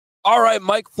All right,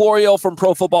 Mike Florio from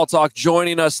Pro Football Talk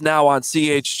joining us now on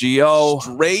CHGO.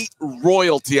 Straight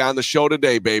royalty on the show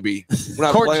today, baby.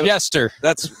 Court jester.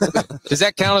 Does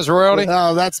that count as royalty?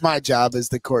 No, that's my job as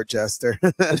the court jester.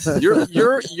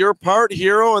 you're part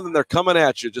hero, and then they're coming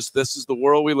at you. Just this is the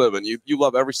world we live in. You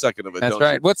love every second of it. That's don't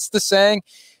right. you? What's the saying?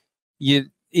 You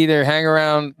either hang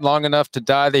around long enough to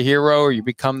die the hero, or you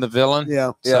become the villain.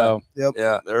 Yeah. So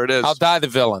yeah, there it is. I'll die the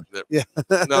villain. Yeah.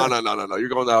 No. You're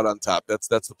going out on top. That's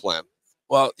the plan.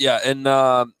 Well, yeah, and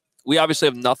we obviously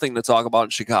have nothing to talk about in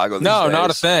Chicago these No, days. not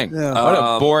a thing. Yeah. What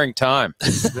a boring time.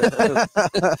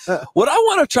 What I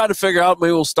want to try to figure out,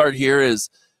 maybe we'll start here, is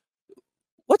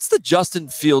what's the Justin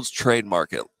Fields trade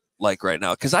market like right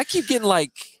now? Because I keep getting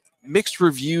like mixed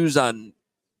reviews on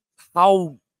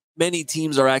how many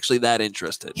teams are actually that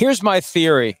interested. Here's my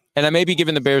theory, and I may be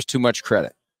giving the Bears too much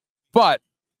credit, but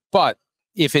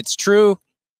if it's true,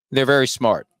 they're very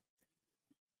smart.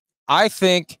 I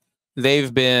think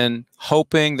they've been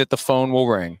hoping that the phone will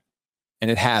ring, and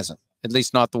it hasn't, at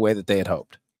least not the way that they had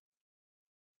hoped.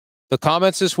 The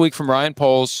comments this week from Ryan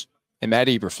Poles and Matt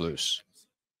Eberflus,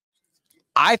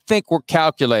 I think were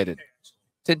calculated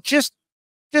to just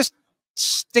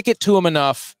stick it to him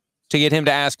enough to get him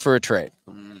to ask for a trade.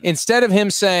 Instead of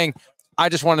him saying, I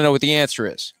just want to know what the answer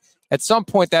is. At some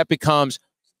point that becomes,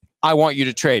 I want you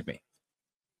to trade me.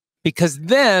 Because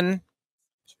then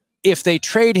if they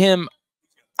trade him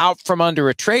out from under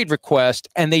a trade request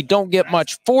and they don't get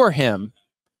much for him,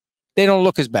 they don't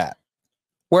look as bad.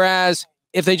 Whereas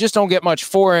if they just don't get much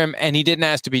for him and he didn't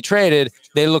ask to be traded,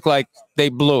 they look like they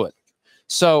blew it.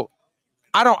 So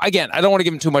I don't want to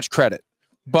give him too much credit,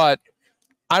 but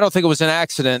I don't think it was an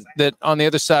accident that on the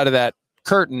other side of that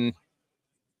curtain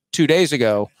 2 days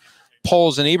ago,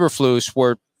 Poles and Eberflus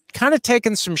were kind of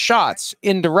taking some shots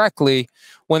indirectly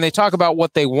when they talk about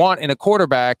what they want in a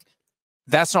quarterback.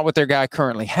 That's not what their guy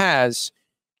currently has.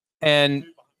 And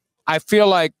I feel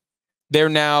like they're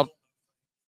now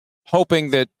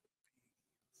hoping that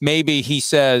maybe he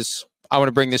says, I want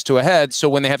to bring this to a head. So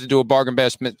when they have to do a bargain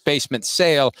basement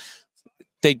sale,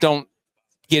 they don't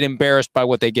get embarrassed by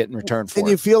what they get in return for. And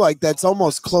you feel like that's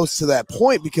almost close to that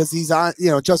point because he's on,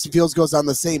 Justin Fields goes on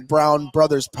the St. Brown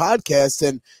Brothers podcast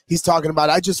and he's talking about,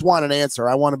 I just want an answer.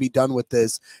 I want to be done with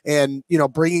this. And,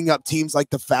 bringing up teams like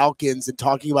the Falcons and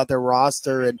talking about their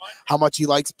roster and how much he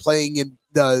likes playing in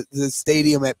the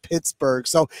stadium at Pittsburgh.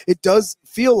 So it does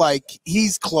feel like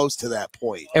he's close to that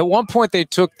point. At one point, they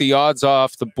took the odds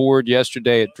off the board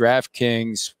yesterday at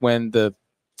DraftKings when the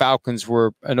Falcons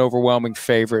were an overwhelming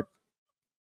favorite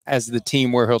as the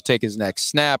team where he'll take his next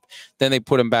snap. Then they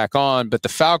put him back on, but the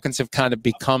Falcons have kind of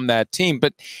become that team.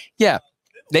 But yeah,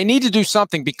 they need to do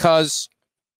something because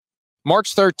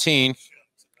March 13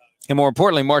 and more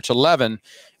importantly, March 11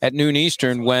 at noon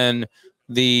Eastern, when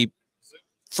the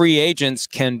free agents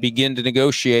can begin to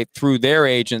negotiate through their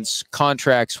agents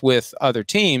contracts with other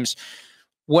teams.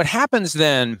 What happens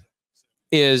then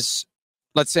is,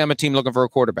 let's say I'm a team looking for a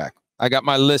quarterback. I got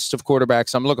my list of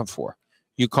quarterbacks I'm looking for.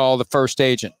 You call the first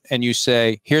agent and you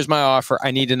say, here's my offer. I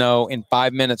need to know in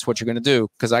 5 minutes what you're going to do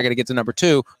because I got to get to number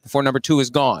 2 before number 2 is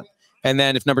gone. And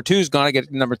then if number 2 is gone, I get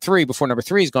to number 3 before number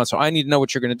 3 is gone. So I need to know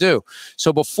what you're going to do.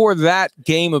 So before that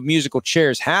game of musical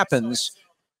chairs happens,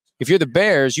 if you're the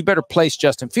Bears, you better place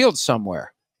Justin Fields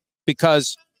somewhere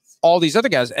because all these other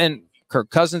guys, and Kirk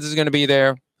Cousins is going to be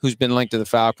there, who's been linked to the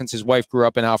Falcons. His wife grew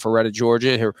up in Alpharetta,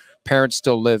 Georgia. Her parents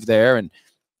still live there. And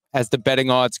as the betting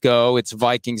odds go, it's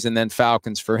Vikings and then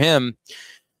Falcons for him.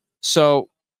 So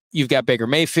you've got Baker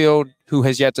Mayfield, who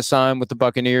has yet to sign with the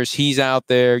Buccaneers. He's out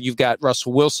there. You've got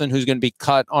Russell Wilson, who's going to be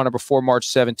cut on or before March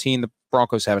 17. The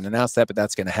Broncos haven't announced that, but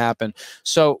that's going to happen.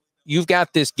 So you've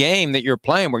got this game that you're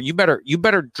playing where you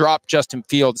better drop Justin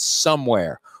Fields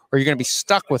somewhere or you're going to be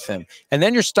stuck with him. And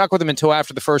then you're stuck with him until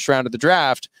after the first round of the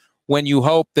draft when you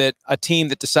hope that a team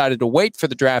that decided to wait for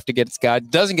the draft to get its guy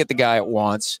doesn't get the guy it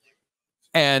wants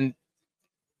and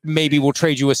maybe we'll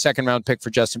trade you a second-round pick for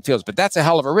Justin Fields. But that's a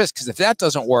hell of a risk because if that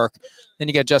doesn't work, then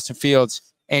you got Justin Fields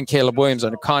and Caleb Williams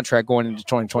under contract going into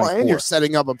 2024. Well, and you're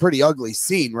setting up a pretty ugly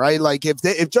scene, right? Like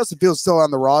if Justin Fields is still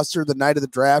on the roster the night of the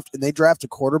draft and they draft a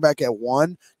quarterback at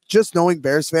 1, just knowing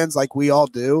Bears fans like we all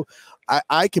do,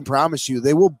 I can promise you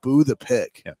they will boo the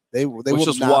pick. Yeah. They which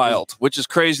is wild, which is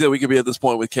crazy that we could be at this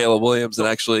point with Caleb Williams and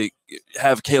actually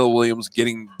have Caleb Williams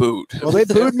getting booed. Well, they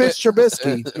booed Mitch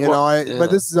Trubisky,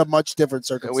 but this is a much different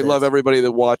circumstance. And we love everybody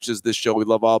that watches this show. We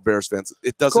love all Bears fans.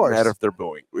 It doesn't matter if they're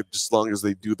booing, just as long as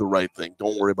they do the right thing.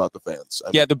 Don't worry about the fans.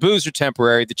 The boos are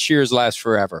temporary. The cheers last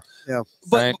forever. Yeah,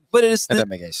 but it is that doesn't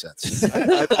make any sense.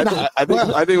 I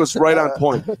think it was right on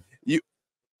point.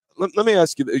 let me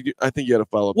ask you. I think you had a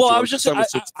follow up. Well, I was just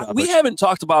we haven't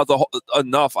talked about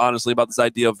enough, honestly, about this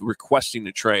idea of requesting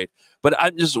to trade. But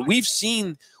we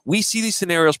see these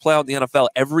scenarios play out in the NFL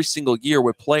every single year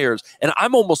with players, and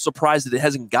I'm almost surprised that it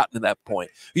hasn't gotten to that point.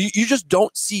 You just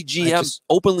don't see GMs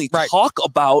openly talk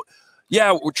about,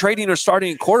 we're trading or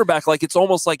starting a quarterback like it's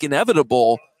almost like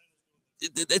inevitable.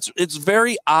 It's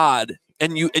very odd.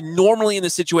 And normally in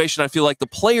this situation, I feel like the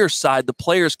players' side, the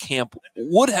players' camp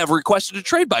would have requested a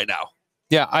trade by now.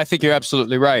 Yeah, I think you're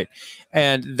absolutely right.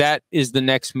 And that is the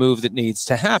next move that needs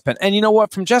to happen. And you know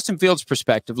what? From Justin Fields'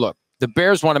 perspective, look, the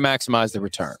Bears want to maximize the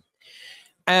return.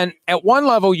 And at one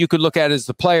level, you could look at it as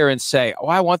the player and say, oh,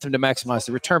 I want them to maximize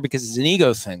the return because it's an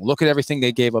ego thing. Look at everything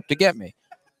they gave up to get me.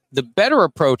 The better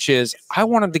approach is I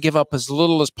want them to give up as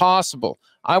little as possible.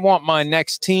 I want my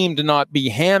next team to not be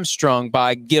hamstrung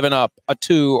by giving up a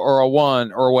 2 or a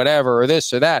 1 or whatever or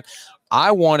this or that.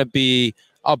 I want to be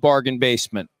a bargain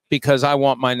basement because I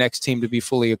want my next team to be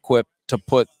fully equipped to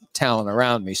put talent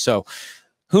around me. So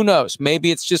who knows? Maybe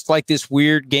it's just like this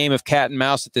weird game of cat and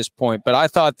mouse at this point. But I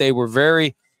thought they were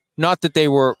not that they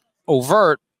were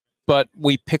overt, but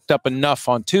we picked up enough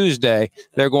on Tuesday.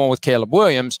 They're going with Caleb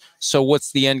Williams. So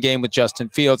what's the end game with Justin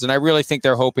Fields? And I really think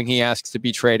they're hoping he asks to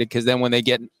be traded because then when they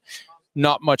get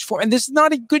not much for him, and this is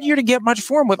not a good year to get much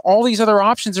for him with all these other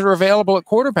options that are available at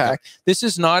quarterback. This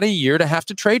is not a year to have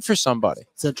to trade for somebody.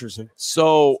 It's interesting.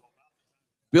 So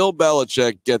Bill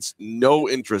Belichick gets no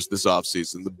interest this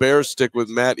offseason. The Bears stick with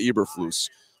Matt Eberflus.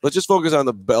 Let's just focus on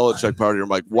the Belichick part of your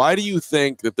mic. Why do you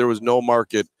think that there was no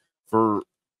market for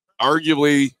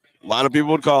arguably – a lot of people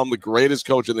would call him the greatest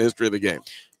coach in the history of the game?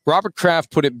 Robert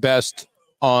Kraft put it best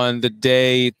on the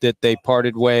day that they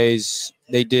parted ways.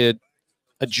 They did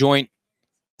a joint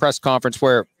press conference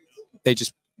where they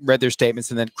just read their statements,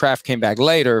 and then Kraft came back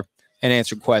later and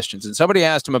answered questions. And somebody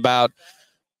asked him about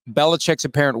Belichick's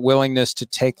apparent willingness to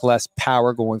take less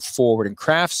power going forward. And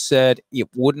Kraft said it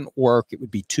wouldn't work. It would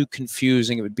be too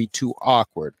confusing. It would be too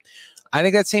awkward. I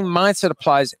think that same mindset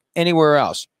applies anywhere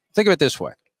else. Think of it this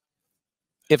way.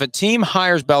 If a team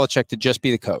hires Belichick to just be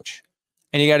the coach,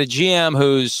 and you got a GM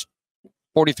who's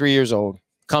 43 years old,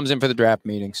 comes in for the draft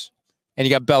meetings, and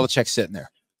you got Belichick sitting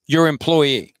there, your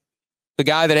employee, the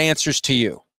guy that answers to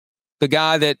you, the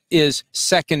guy that is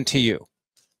second to you,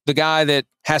 the guy that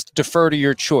has to defer to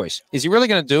your choice, is he really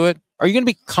going to do it? Are you going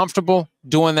to be comfortable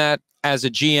doing that as a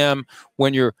GM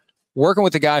when you're working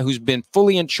with a guy who's been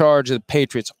fully in charge of the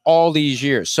Patriots all these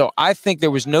years? So I think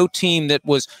there was no team that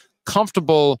was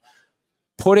comfortable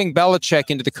putting Belichick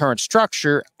into the current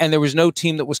structure, and there was no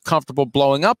team that was comfortable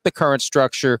blowing up the current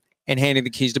structure and handing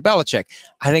the keys to Belichick.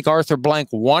 I think Arthur Blank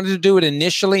wanted to do it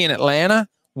initially in Atlanta,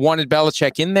 wanted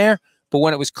Belichick in there, but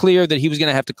when it was clear that he was going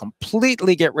to have to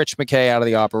completely get Rich McKay out of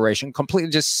the operation,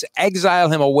 completely just exile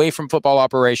him away from football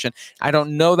operation, I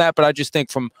don't know that, but I just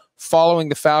think from following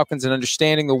the Falcons and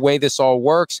understanding the way this all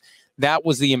works, that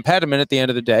was the impediment at the end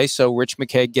of the day. So Rich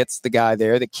McKay gets the guy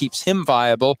there that keeps him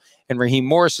viable, and Raheem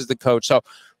Morris is the coach. So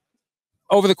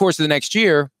over the course of the next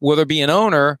year, will there be an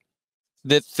owner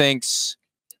that thinks,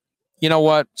 you know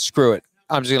what, screw it,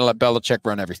 I'm just going to let Belichick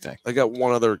run everything? I got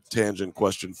one other tangent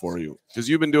question for you, because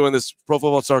you've been doing this. Pro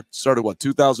Football started, what,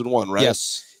 2001, right?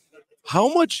 Yes.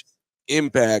 How much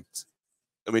impact,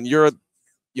 I mean, you're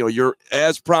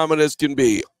as prominent as can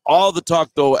be. All the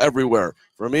talk, though, everywhere,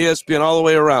 from ESPN all the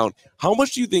way around. How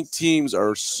much do you think teams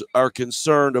are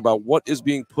concerned about what is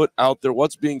being put out there,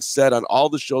 what's being said on all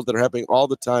the shows that are happening all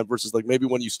the time versus like maybe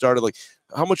when you started? Like,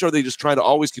 how much are they just trying to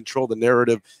always control the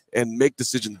narrative and make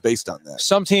decisions based on that?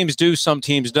 Some teams do, some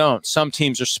teams don't. Some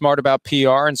teams are smart about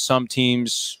PR and some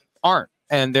teams aren't.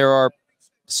 And there are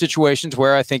situations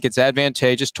where I think it's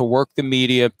advantageous to work the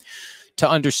media to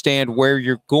understand where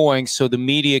you're going so the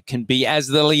media can be, as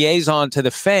the liaison to the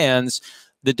fans,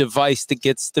 the device that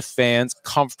gets the fans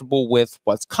comfortable with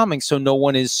what's coming so no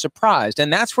one is surprised.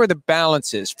 And that's where the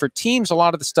balance is. For teams, a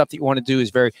lot of the stuff that you want to do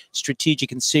is very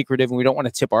strategic and secretive, and we don't want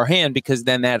to tip our hand because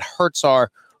then that hurts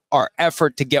our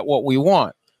effort to get what we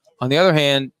want. On the other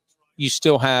hand, you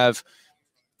still have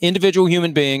individual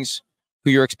human beings who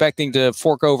you're expecting to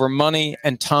fork over money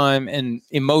and time and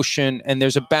emotion, and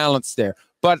there's a balance there.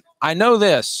 But I know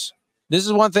this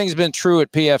is one thing that's been true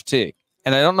at PFT,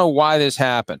 and I don't know why this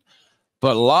happened,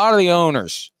 but a lot of the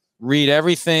owners read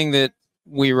everything that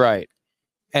we write.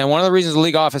 And one of the reasons the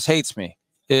league office hates me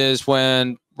is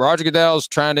when Roger Goodell's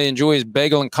trying to enjoy his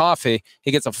bagel and coffee,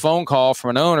 he gets a phone call from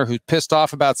an owner who's pissed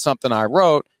off about something I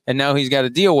wrote, and now he's got to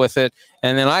deal with it,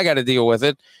 and then I got to deal with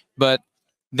it. But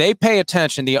they pay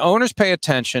attention. The owners pay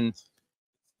attention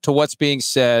to what's being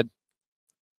said,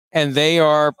 and they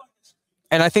are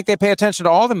And I think they pay attention to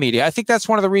all the media. I think that's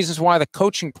one of the reasons why the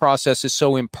coaching process is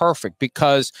so imperfect,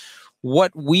 because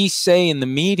what we say in the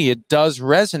media does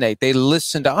resonate. They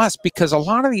listen to us, because a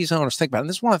lot of these owners think about it. And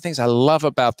this is one of the things I love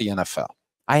about the NFL.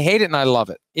 I hate it and I love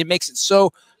it. It makes it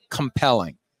so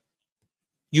compelling.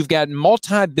 You've got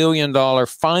multi-billion-dollar,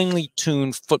 finely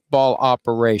tuned football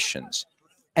operations,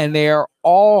 and they are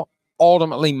all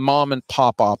ultimately mom and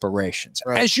pop operations,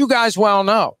 as you guys well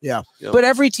know. Yeah. But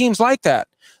every team's like that.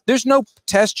 There's no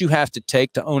test you have to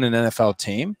take to own an NFL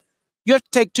team. You have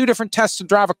to take 2 different tests to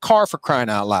drive a car, for crying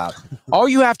out loud. All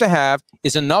you have to have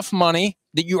is enough money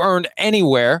that you earned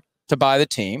anywhere to buy the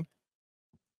team,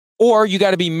 or you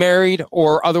got to be married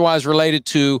or otherwise related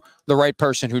to the right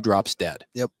person who drops dead.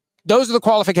 Yep. Those are the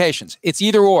qualifications. It's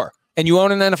either or, and you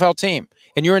own an NFL team,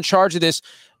 and you're in charge of this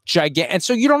gigantic. And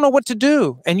so you don't know what to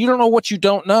do, and you don't know what you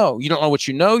don't know. You don't know what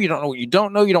you know. You don't know what you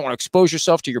don't know. You don't want to expose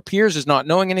yourself to your peers as not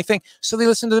knowing anything. So they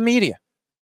listen to the media.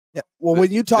 Yeah. Well,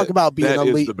 when you talk about being that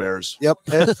elite, is the Bears. Yep,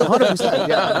 100%.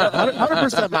 Yeah,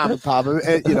 100% mom and pop.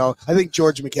 You know, I think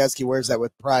George McCaskey wears that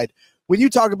with pride. When you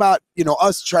talk about, you know,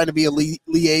 us trying to be a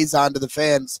liaison to the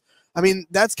fans, I mean,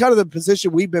 that's kind of the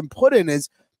position we've been put in. Is,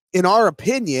 in our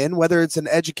opinion, whether it's an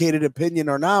educated opinion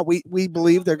or not, we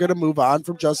believe they're going to move on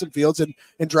from Justin Fields and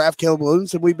draft Caleb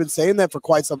Williams, and we've been saying that for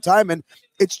quite some time, and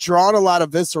it's drawn a lot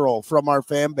of visceral from our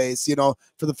fan base, you know,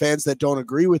 for the fans that don't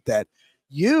agree with that.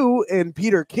 You and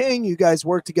Peter King, you guys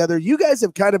work together. You guys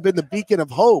have kind of been the beacon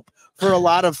of hope for a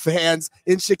lot of fans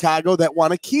in Chicago that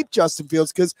want to keep Justin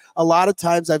Fields, because a lot of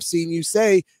times I've seen you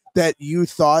say that you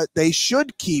thought they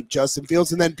should keep Justin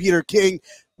Fields, and then Peter King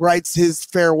writes his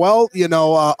farewell, you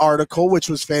know, article, which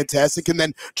was fantastic, and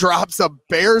then drops a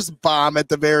Bears bomb at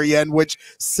the very end, which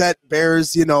set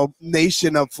Bears, you know,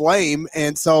 nation aflame.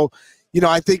 And so, you know,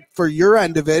 I think for your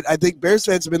end of it, I think Bears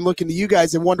fans have been looking to you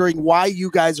guys and wondering why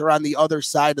you guys are on the other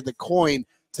side of the coin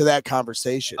to that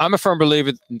conversation. I'm a firm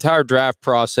believer the entire draft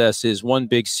process is one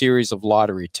big series of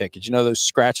lottery tickets. You know, those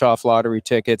scratch-off lottery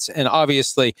tickets, and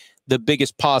obviously the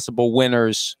biggest possible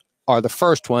winners are the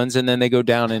first ones, and then they go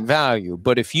down in value.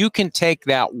 But if you can take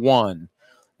that one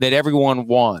that everyone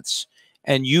wants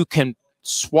and you can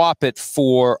swap it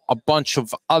for a bunch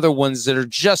of other ones that are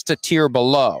just a tier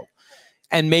below,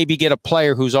 and maybe get a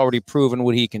player who's already proven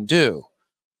what he can do,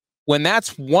 when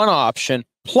that's one option,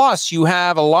 plus you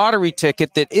have a lottery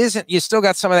ticket that isn't, you still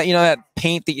got some of that, you know, that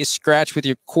paint that you scratch with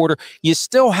your quarter, you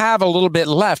still have a little bit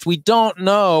left. We don't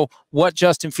know what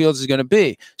Justin Fields is going to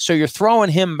be. So you're throwing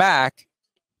him back,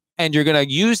 and you're going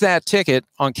to use that ticket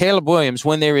on Caleb Williams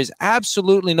when there is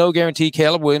absolutely no guarantee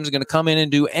Caleb Williams is going to come in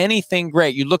and do anything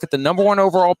great. You look at the #1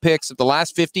 overall picks of the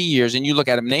last 50 years, and you look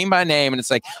at them name by name, and it's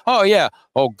like, oh, yeah,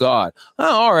 oh, God, oh,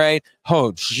 all right,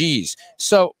 oh, geez.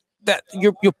 So that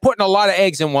you're putting a lot of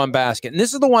eggs in one basket. And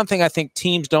this is the one thing I think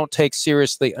teams don't take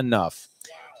seriously enough.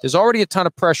 There's already a ton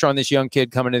of pressure on this young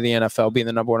kid coming to the NFL, being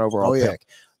the #1 overall pick.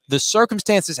 The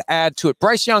circumstances add to it.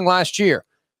 Bryce Young last year,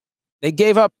 they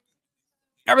gave up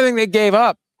everything they gave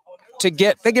up to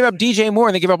get. They gave up DJ Moore,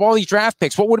 and they gave up all these draft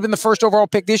picks. What would have been the first overall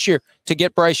pick this year to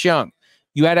get Bryce Young?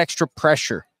 You add extra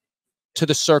pressure to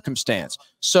the circumstance.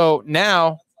 So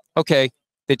now, okay,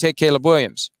 they take Caleb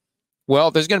Williams.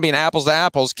 Well, there's going to be an apples to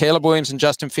apples, Caleb Williams and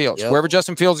Justin Fields. Wherever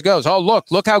Justin Fields goes, oh,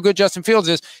 look how good Justin Fields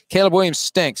is. Caleb Williams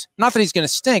stinks. Not that he's going to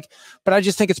stink, but I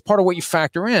just think it's part of what you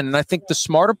factor in. And I think the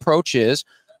smart approach is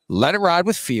let it ride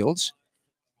with Fields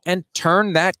and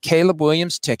turn that Caleb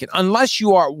Williams ticket. Unless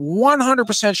you are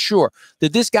 100% sure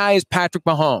that this guy is Patrick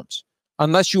Mahomes,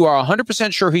 unless you are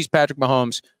 100% sure he's Patrick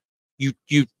Mahomes, you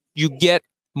get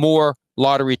more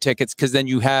lottery tickets, because then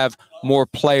you have more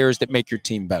players that make your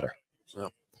team better.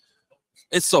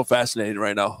 It's so fascinating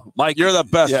right now, Mike. You're the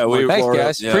best. Yeah, thanks,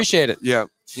 guys. Appreciate it. Yeah.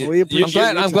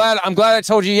 I'm glad I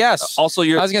told you yes. Also,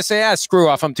 I was gonna say, screw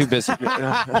off. I'm too busy.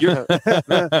 I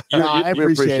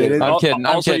appreciate it. I'm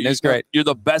kidding. It's great. You're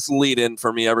the best lead-in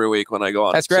for me every week when I go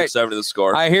on. That's great. 670 The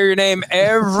Score. I hear your name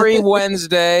every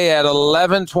Wednesday at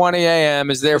 11:20 a.m.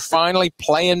 as they're finally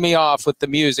playing me off with the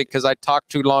music, because I talk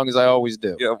too long, as I always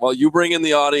do. Yeah, well, you bring in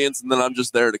the audience, and then I'm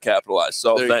just there to capitalize.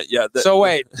 So So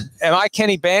wait, am I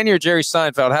Kenny Banny or Jerry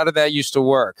Seinfeld? How did that used to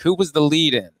work? Who was the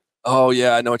lead-in? Oh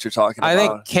yeah, I know what you're talking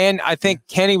about. I think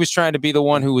Kenny was trying to be the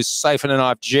one who was siphoning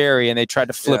off Jerry, and they tried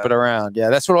to flip it around. Yeah,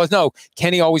 that's what it was. No,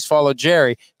 Kenny always followed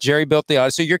Jerry. Jerry built the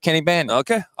audience. So you're Kenny Bannon.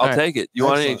 Okay, I'll take it. You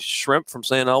want any shrimp from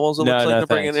St. Elmo's? No,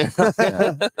 thanks.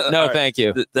 No, thank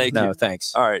you. Thank you. No,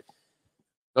 thanks. All right.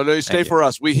 No, you stay for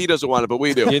us. He doesn't want it, but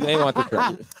we do. They want the trip.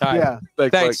 All right. Yeah.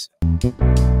 Thanks.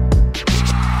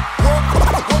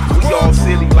 We all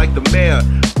silly like the mayor.